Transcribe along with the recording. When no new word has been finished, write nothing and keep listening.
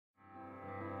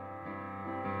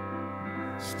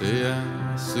Stay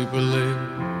out super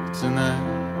late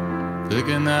tonight,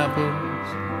 picking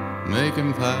apples,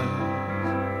 making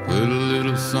pies. Put a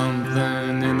little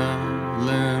something in our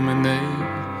lemonade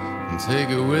and take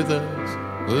it with us.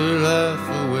 We're half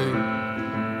awake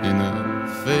in a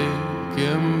fake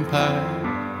empire.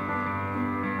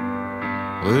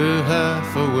 We're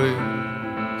half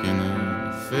awake in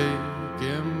a fake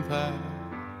empire.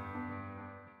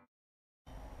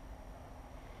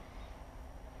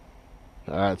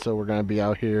 Alright, so we're going to be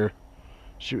out here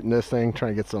shooting this thing,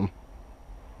 trying to get some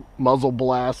muzzle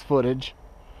blast footage.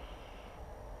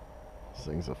 This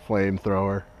thing's a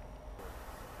flamethrower.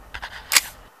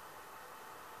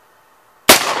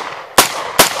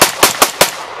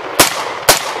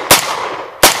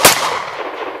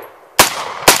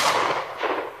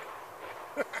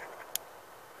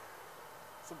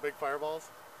 Some big fireballs.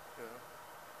 Yeah.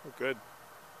 Oh, good.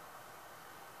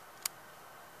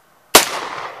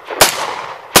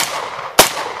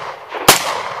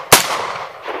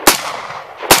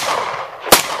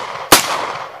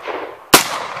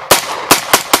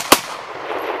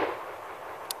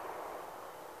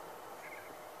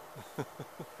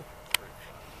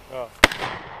 Oh.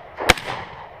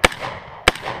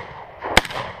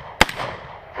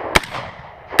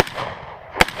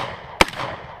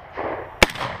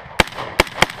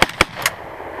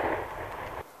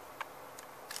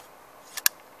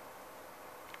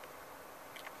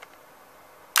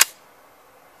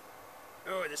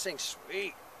 Oh, this thing's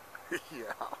sweet.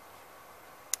 Yeah.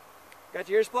 Got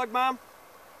your ears plugged, Mom?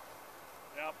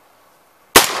 Yep.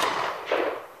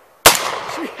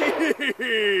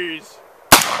 Jeez.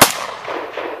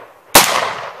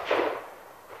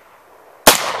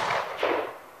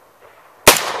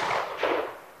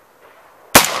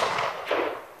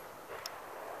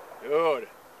 Dude.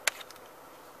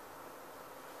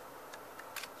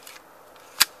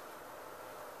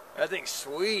 That thing's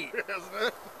sweet. Isn't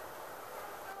it?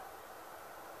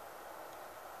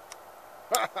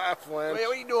 Flinch. Wait,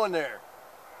 what are you doing there?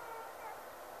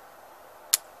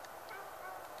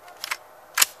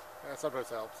 Yeah, sometimes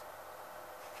helps.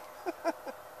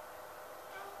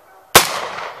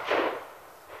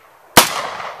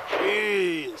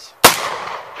 Jeez.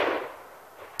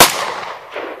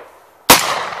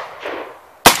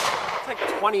 It's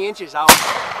like 20 inches out.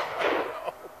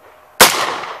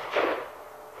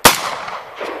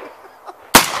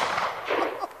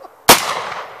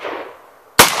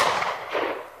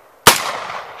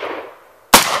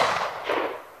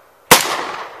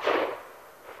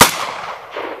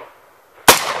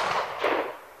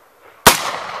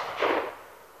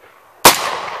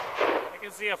 I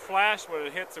can see a flash when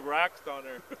it hits the rocks down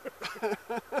there.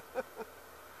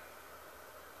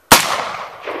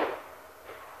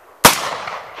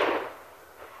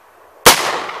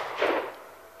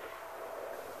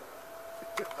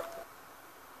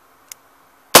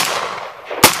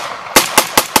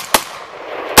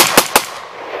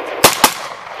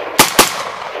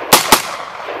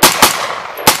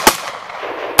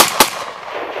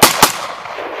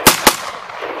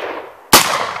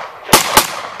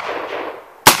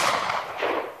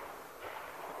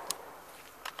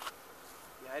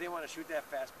 I didn't want to shoot that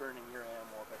fast burning your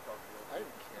ammo if I felt real. I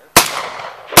didn't care.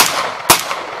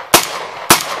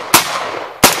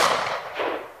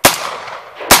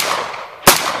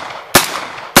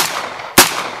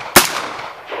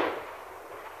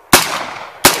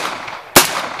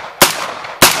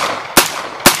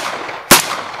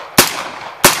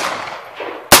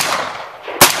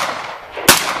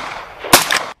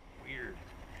 Weird.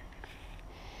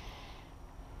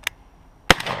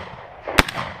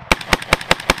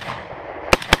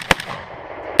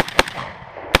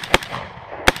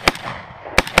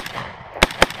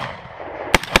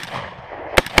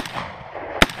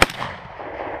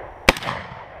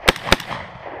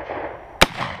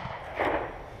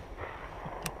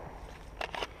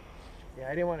 Yeah,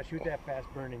 I didn't want to shoot that fast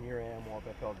burning your ammo if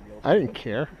I felt guilty. I didn't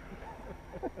care.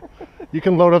 You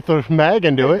can load up the mag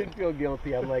and do I it. didn't feel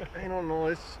guilty. I'm like, I don't know,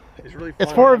 it's really fun.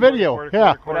 It's for a video.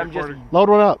 Yeah. But I'm just Load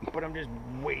one up. But I'm just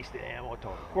wasting ammo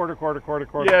totally. Quarter.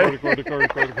 Yeah.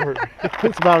 Quarter.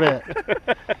 That's about it.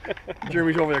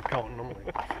 Jeremy's over there counting. I'm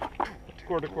like,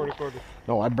 Quarter.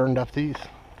 No, I burned up these.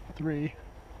 Three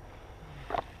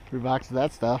boxes of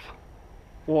that stuff.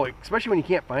 well, especially when you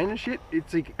can't find the shit,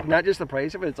 it's like not just the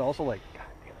price of it, it's also like, God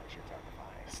damn, that shit's hard to find.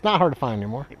 It's not hard to find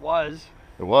anymore. It was.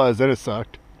 It was, then it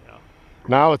sucked. Yeah.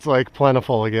 Now it's like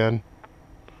plentiful again.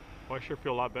 Well, I sure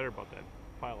feel a lot better about that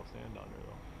pile of sand down there,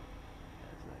 though.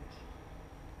 That's nice.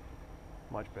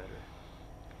 Much better.